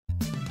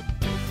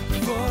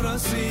for a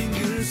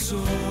single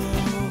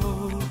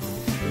soul,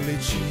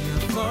 reaching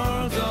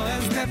further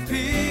and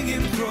stepping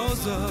in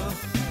closer.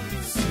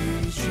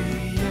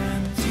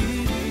 CGNTV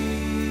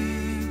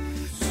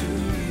to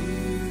you.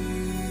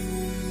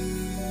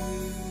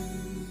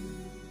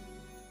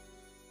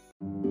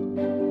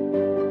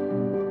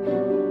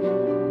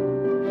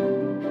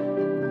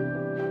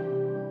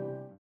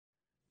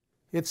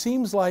 It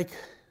seems like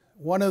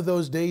one of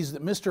those days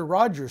that Mr.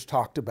 Rogers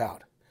talked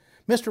about.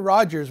 Mr.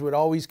 Rogers would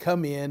always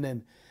come in,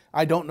 and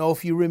I don't know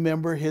if you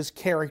remember his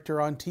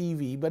character on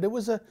TV, but it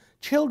was a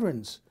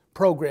children's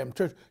program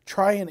to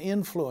try and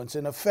influence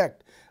and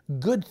affect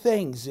good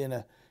things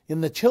in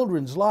the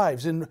children's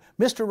lives. And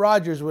Mr.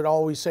 Rogers would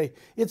always say,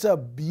 it's a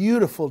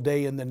beautiful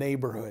day in the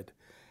neighborhood.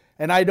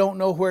 And I don't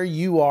know where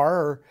you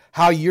are or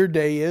how your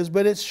day is,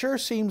 but it sure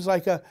seems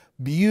like a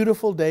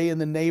beautiful day in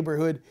the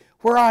neighborhood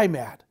where I'm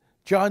at.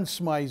 John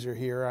Smizer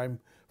here. I'm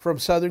from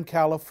Southern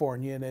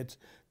California, and it's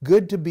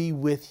good to be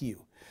with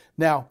you.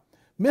 Now,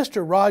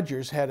 Mr.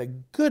 Rogers had a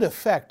good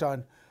effect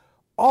on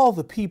all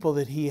the people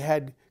that he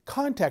had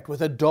contact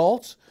with,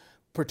 adults,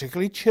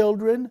 particularly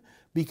children,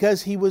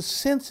 because he was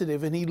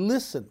sensitive and he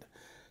listened.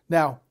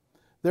 Now,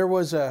 there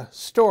was a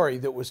story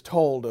that was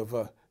told of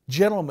a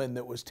gentleman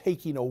that was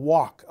taking a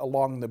walk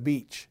along the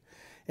beach.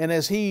 And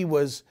as he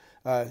was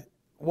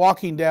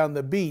walking down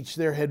the beach,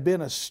 there had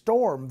been a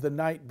storm the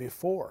night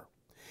before.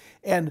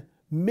 And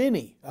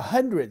many,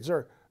 hundreds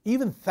or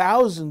even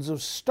thousands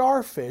of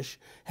starfish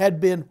had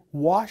been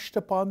washed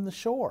upon the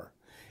shore.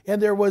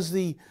 And there was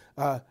the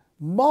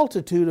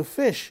multitude of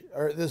fish,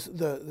 or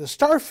the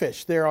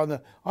starfish there on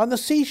the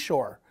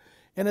seashore.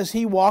 And as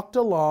he walked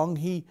along,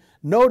 he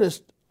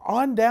noticed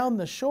on down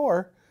the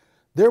shore,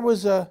 there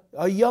was a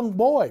young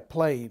boy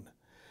playing.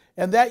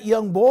 And that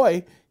young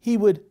boy, he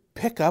would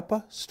pick up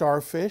a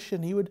starfish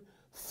and he would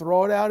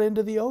throw it out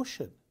into the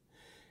ocean.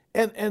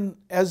 And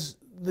as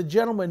the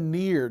gentleman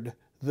neared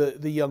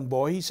the young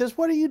boy, he says,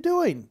 "What are you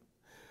doing?"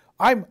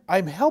 I'm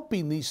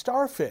helping these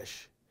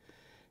starfish."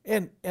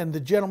 And the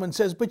gentleman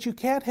says, "But you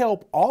can't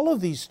help all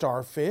of these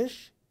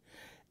starfish."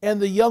 And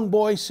the young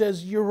boy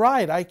says, "You're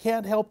right, I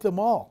can't help them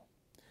all.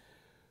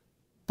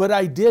 But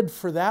I did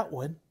for that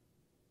one."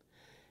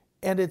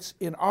 And it's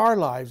in our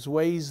lives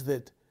ways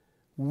that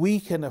we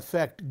can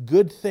affect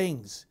good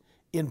things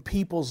in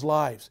people's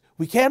lives.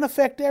 We can't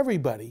affect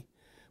everybody,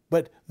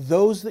 but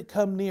those that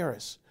come near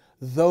us,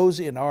 those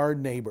in our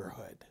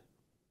neighborhood.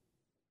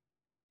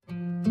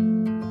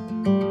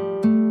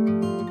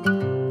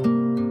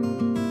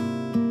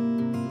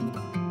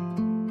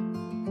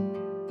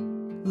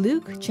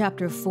 Luke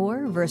chapter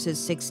 4, verses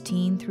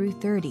 16 through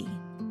 30.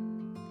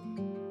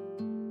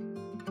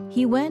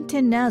 He went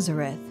to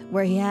Nazareth,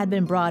 where he had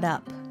been brought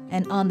up,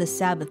 and on the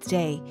Sabbath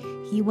day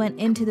he went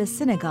into the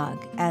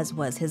synagogue, as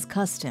was his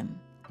custom.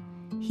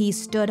 He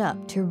stood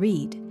up to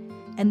read,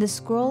 and the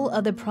scroll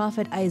of the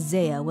prophet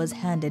Isaiah was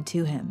handed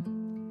to him.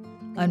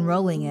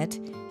 Unrolling it,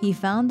 he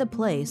found the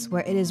place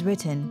where it is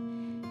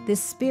written, "The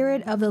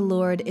Spirit of the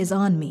Lord is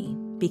on me,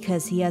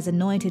 because he has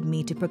anointed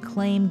me to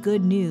proclaim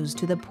good news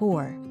to the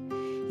poor.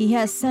 He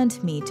has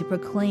sent me to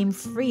proclaim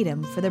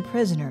freedom for the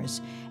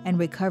prisoners and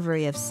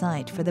recovery of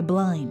sight for the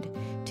blind,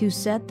 to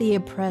set the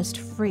oppressed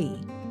free,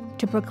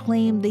 to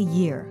proclaim the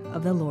year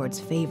of the Lord's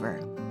favor."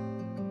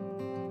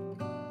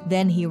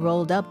 Then he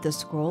rolled up the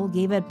scroll,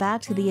 gave it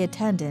back to the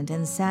attendant,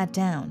 and sat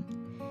down.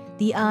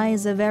 The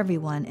eyes of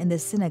everyone in the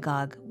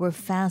synagogue were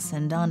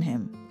fastened on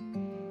him.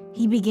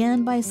 He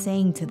began by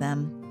saying to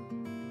them,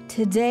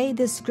 "Today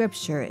the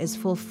scripture is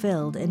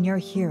fulfilled in your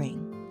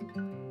hearing."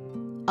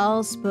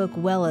 All spoke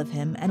well of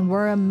him and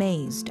were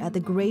amazed at the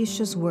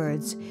gracious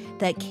words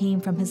that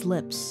came from his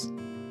lips.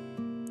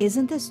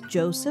 "Isn't this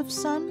Joseph's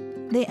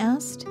son?" they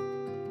asked.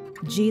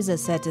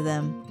 Jesus said to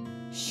them,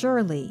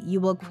 "Surely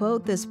you will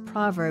quote this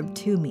proverb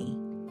to me,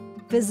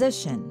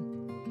 'Physician,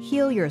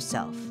 heal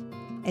yourself,'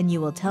 and you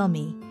will tell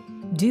me,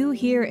 'Do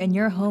here in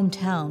your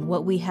hometown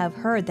what we have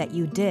heard that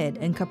you did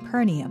in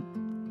Capernaum.'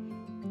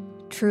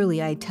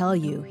 Truly I tell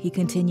you," he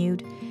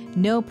continued,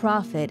 "no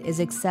prophet is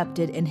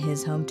accepted in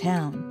his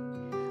hometown.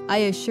 I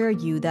assure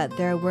you that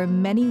there were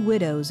many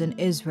widows in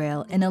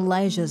Israel in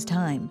Elijah's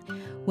time,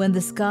 when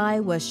the sky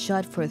was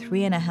shut for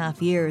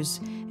 3.5 years,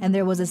 and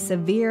there was a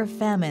severe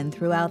famine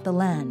throughout the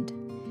land.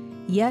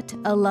 Yet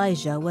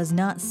Elijah was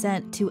not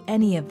sent to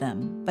any of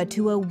them, but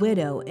to a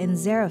widow in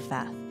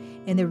Zarephath,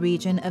 in the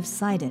region of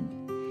Sidon.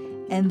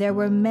 And there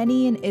were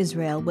many in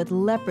Israel with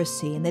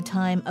leprosy in the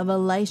time of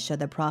Elisha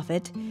the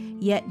prophet,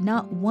 yet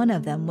not one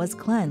of them was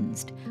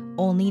cleansed,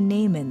 only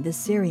Naaman the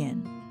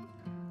Syrian."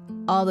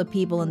 All the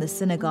people in the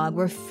synagogue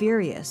were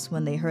furious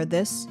when they heard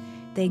this.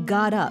 They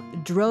got up,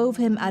 drove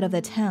him out of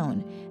the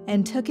town,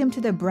 and took him to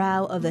the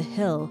brow of the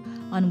hill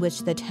on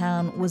which the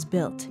town was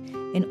built,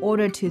 in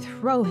order to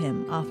throw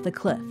him off the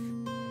cliff.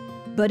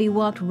 But he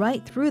walked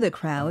right through the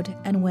crowd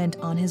and went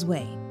on his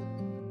way.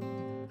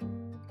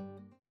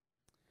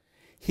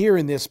 Here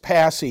in this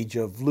passage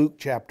of Luke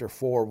chapter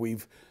 4,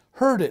 we've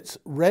heard it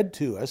read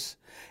to us,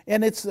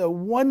 and it's a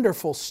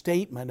wonderful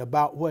statement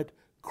about what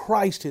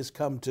Christ has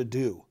come to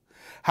do.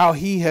 how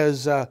He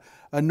has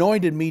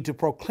anointed me to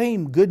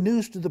proclaim good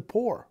news to the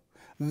poor.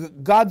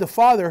 God the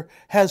Father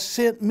has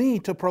sent me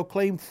to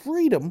proclaim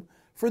freedom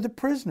for the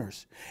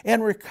prisoners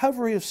and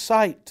recovery of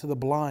sight to the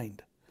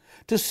blind,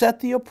 to set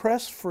the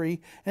oppressed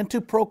free, and to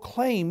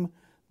proclaim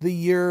the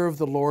year of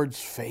the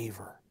Lord's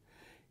favor.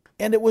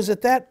 And it was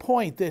at that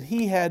point that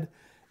He had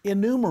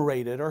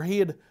enumerated, or He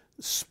had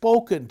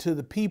spoken to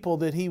the people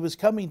that He was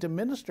coming to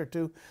minister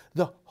to,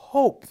 the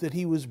hope that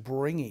He was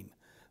bringing,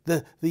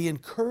 the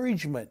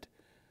encouragement,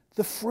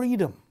 the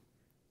freedom.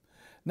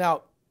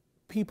 Now,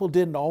 people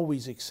didn't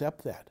always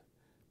accept that.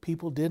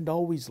 People didn't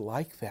always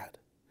like that.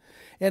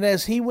 And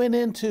as He went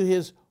into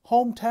His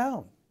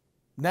hometown,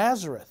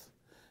 Nazareth,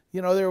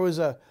 there was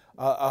a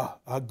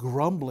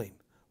grumbling.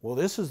 Well,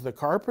 this is the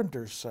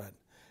carpenter's son.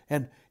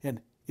 And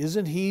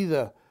isn't he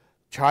the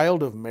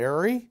child of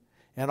Mary?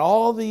 And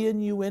all the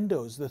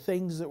innuendos, the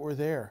things that were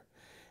there.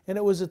 And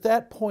it was at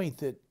that point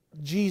that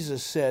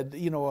Jesus said,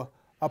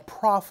 a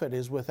prophet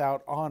is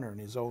without honor in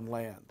his own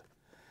land.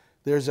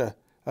 There's a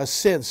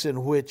sense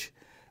in which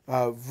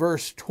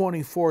verse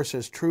 24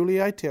 says,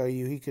 "Truly I tell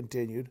you," He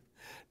continued,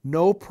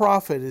 "no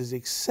prophet is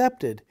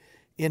accepted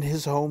in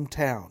his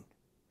hometown."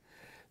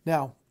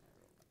 Now,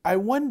 I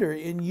wonder,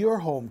 in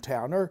your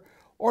hometown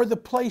or the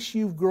place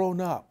you've grown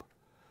up,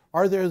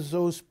 are there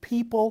those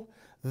people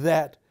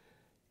that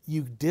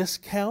you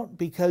discount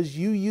because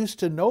you used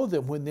to know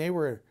them when they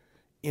were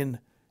in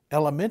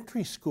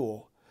elementary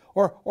school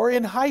or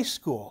in high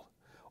school,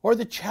 or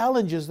the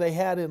challenges they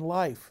had in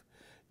life?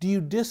 Do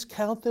you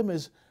discount them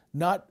as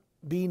not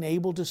being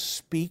able to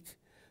speak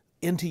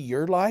into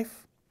your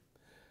life?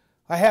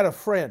 I had a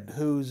friend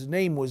whose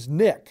name was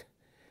Nick,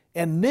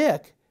 and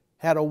Nick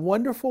had a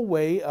wonderful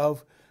way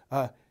of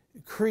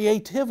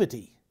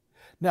creativity.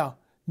 Now,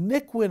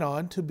 Nick went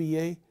on to be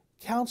a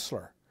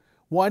counselor,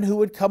 one who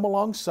would come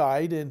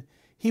alongside and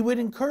he would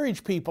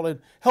encourage people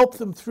and help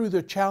them through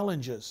their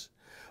challenges.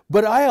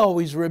 But I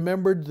always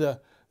remembered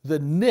the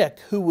Nick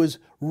who was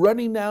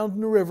running down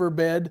the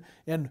riverbed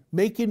and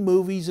making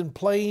movies and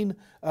playing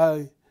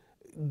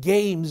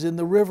games in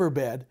the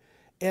riverbed.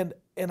 And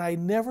I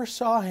never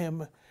saw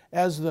him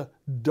as the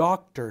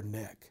Dr.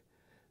 Nick.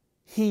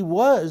 He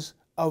was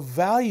a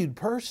valued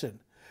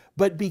person,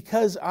 but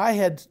because I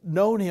had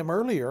known him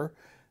earlier,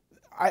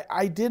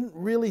 I didn't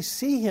really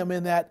see him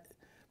in that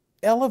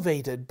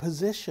elevated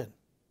position.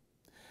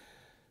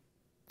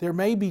 There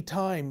may be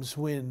times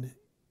when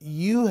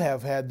you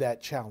have had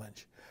that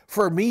challenge.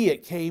 For me,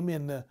 it came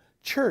in the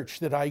church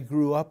that I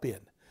grew up in.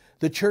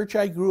 The church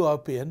I grew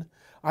up in,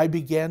 I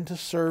began to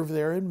serve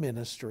there in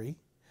ministry.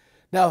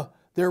 Now,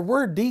 there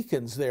were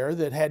deacons there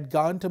that had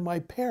gone to my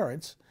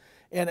parents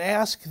and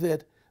asked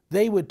that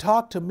they would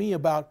talk to me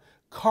about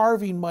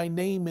carving my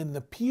name in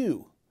the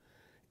pew.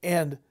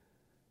 And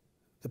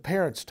the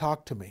parents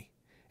talked to me.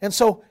 And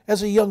so,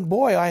 as a young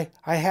boy,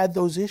 I had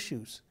those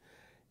issues.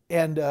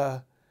 And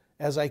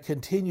as I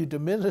continued to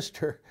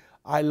minister,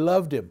 I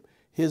loved him.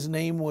 His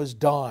name was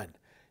Don.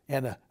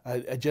 And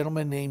a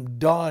gentleman named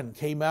Don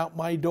came out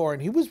my door,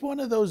 and he was one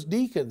of those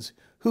deacons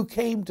who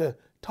came to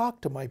talk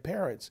to my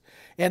parents.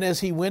 And as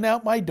he went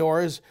out my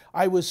door, as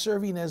I was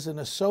serving as an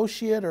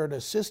associate or an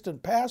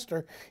assistant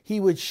pastor, he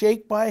would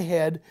shake my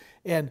head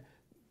and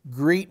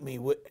greet me,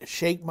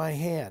 shake my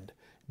hand.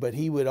 But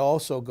he would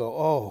also go,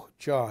 "Oh,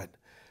 John,"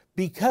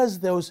 because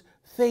those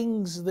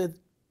things that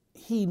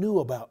he knew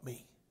about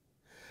me.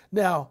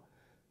 Now,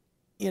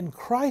 in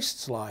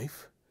Christ's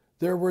life,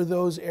 there were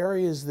those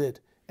areas that,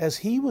 as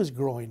he was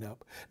growing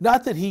up,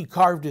 not that he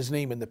carved his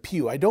name in the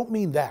pew, I don't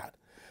mean that,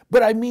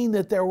 but I mean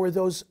that there were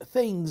those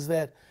things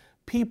that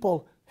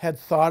people had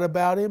thought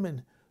about him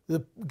and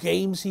the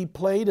games he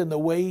played and the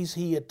ways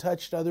he had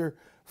touched other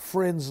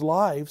friends'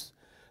 lives,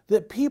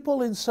 that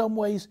people in some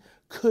ways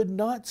could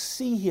not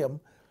see him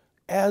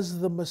as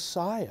the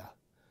Messiah,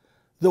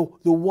 the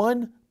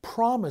one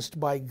promised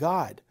by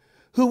God,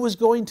 who was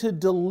going to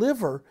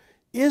deliver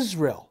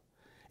Israel.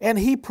 And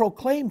he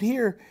proclaimed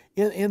here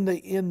in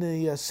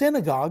the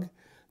synagogue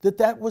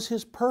that was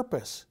his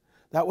purpose.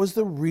 That was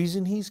the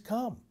reason he's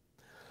come.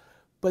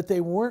 But they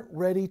weren't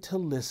ready to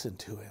listen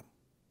to him.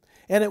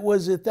 And it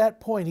was at that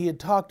point, he had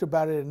talked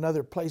about it in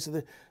another place,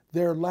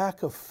 their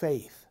lack of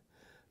faith,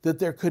 that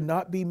there could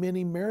not be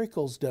many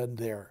miracles done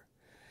there.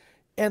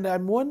 And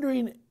I'm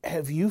wondering,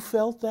 have you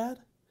felt that?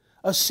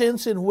 A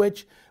sense in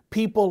which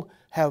people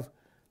have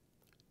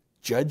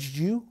judged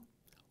you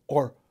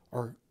or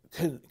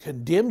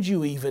condemned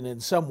you even in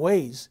some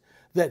ways,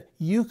 that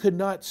you could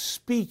not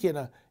speak in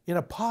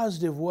a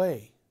positive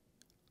way.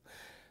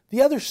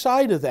 The other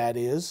side of that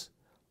is,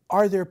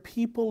 are there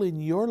people in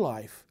your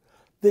life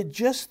that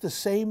just the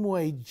same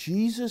way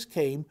Jesus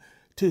came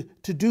to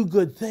do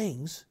good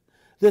things,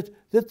 that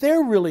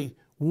they're really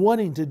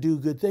wanting to do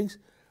good things,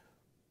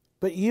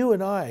 but you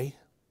and I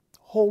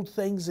hold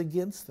things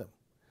against them?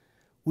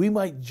 We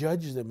might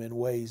judge them in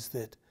ways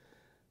that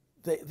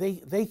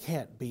they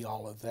can't be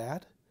all of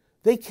that.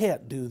 They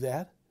can't do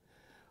that.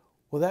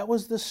 Well, that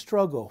was the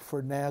struggle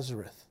for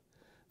Nazareth,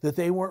 that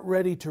they weren't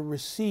ready to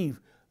receive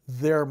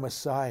their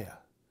Messiah.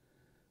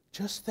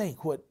 Just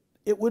think what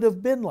it would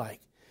have been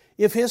like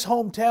if his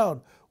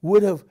hometown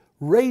would have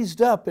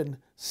raised up and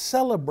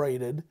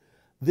celebrated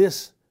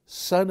this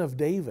Son of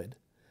David.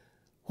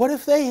 What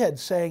if they had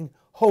sang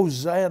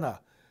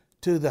Hosanna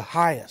to the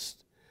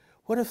highest?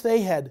 What if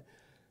they had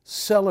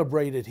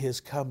celebrated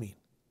his coming?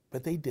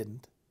 But they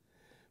didn't,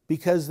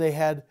 because they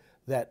had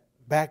that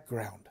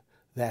background,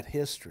 that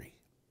history.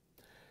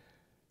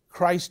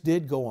 Christ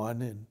did go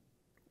on and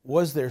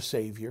was their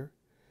Savior.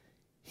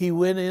 He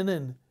went in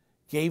and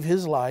gave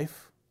his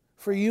life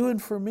for you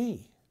and for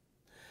me.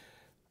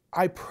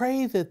 I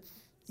pray that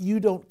you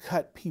don't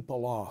cut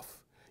people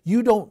off.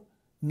 You don't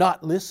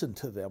not listen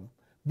to them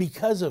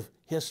because of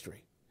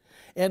history.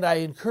 And I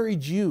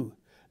encourage you,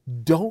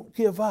 don't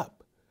give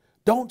up.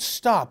 Don't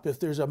stop if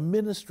there's a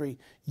ministry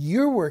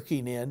you're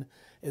working in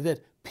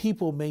that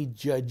people may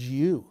judge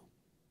you.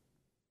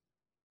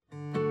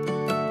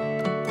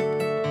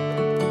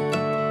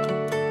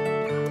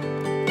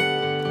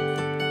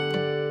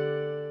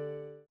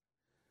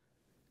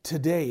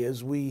 Today,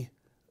 as we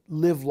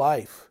live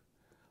life,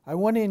 I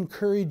want to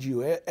encourage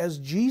you, as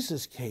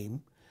Jesus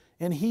came,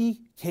 and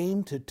he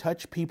came to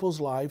touch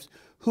people's lives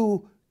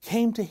who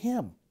came to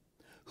him,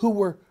 who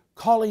were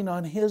calling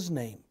on his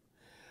name.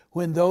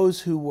 When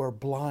those who were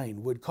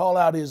blind would call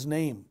out his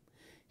name,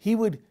 he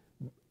would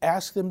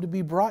ask them to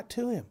be brought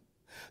to him.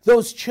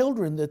 Those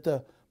children that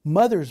the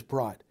mothers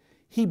brought,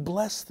 he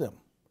blessed them.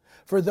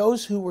 For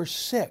those who were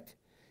sick,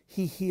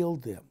 he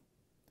healed them.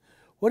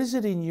 What is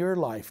it in your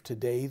life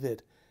today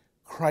that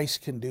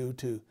Christ can do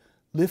to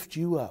lift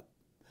you up?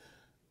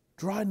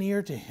 Draw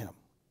near to him.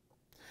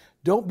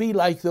 Don't be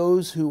like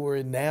those who were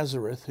in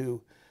Nazareth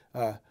who,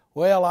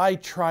 I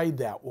tried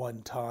that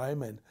one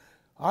time and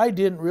I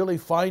didn't really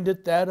find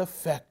it that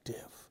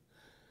effective.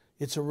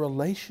 It's a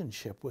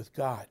relationship with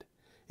God.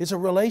 It's a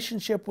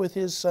relationship with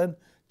his Son,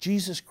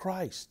 Jesus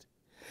Christ.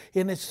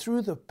 And it's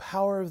through the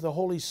power of the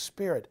Holy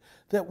Spirit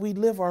that we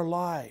live our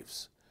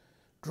lives.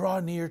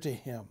 Draw near to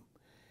him,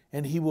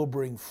 and he will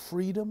bring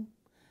freedom,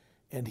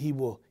 and he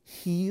will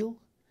heal,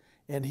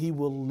 and he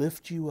will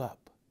lift you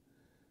up.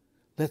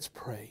 Let's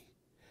pray.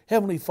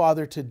 Heavenly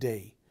Father,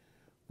 today,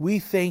 we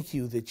thank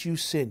you that you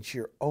sent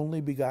your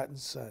only begotten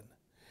Son.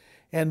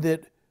 And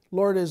that,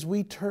 Lord, as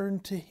we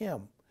turn to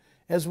him,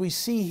 as we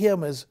see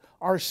him as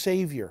our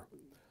Savior,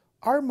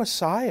 our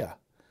Messiah,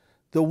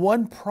 the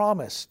one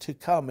promised to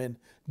come and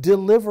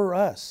deliver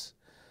us,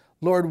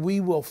 Lord,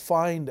 we will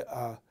find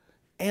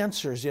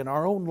answers in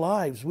our own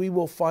lives. We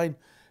will find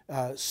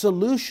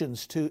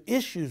solutions to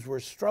issues we're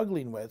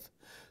struggling with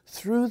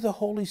through the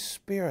Holy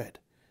Spirit,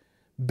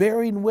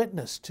 bearing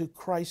witness to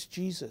Christ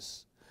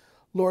Jesus.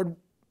 Lord,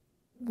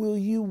 will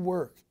you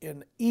work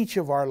in each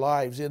of our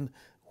lives in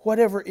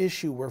whatever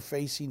issue we're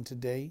facing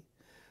today?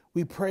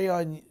 We pray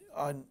on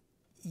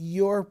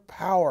your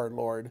power,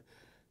 Lord,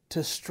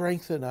 to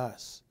strengthen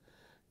us.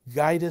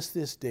 Guide us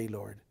this day,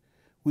 Lord.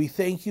 We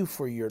thank you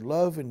for your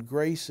love and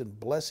grace and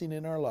blessing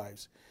in our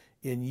lives.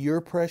 In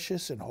your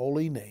precious and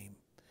holy name,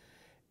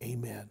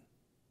 amen.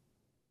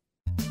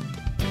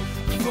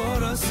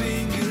 For a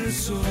single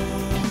soul,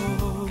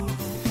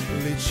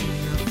 reaching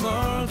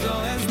further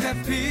and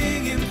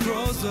stepping in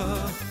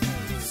closer.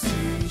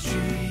 See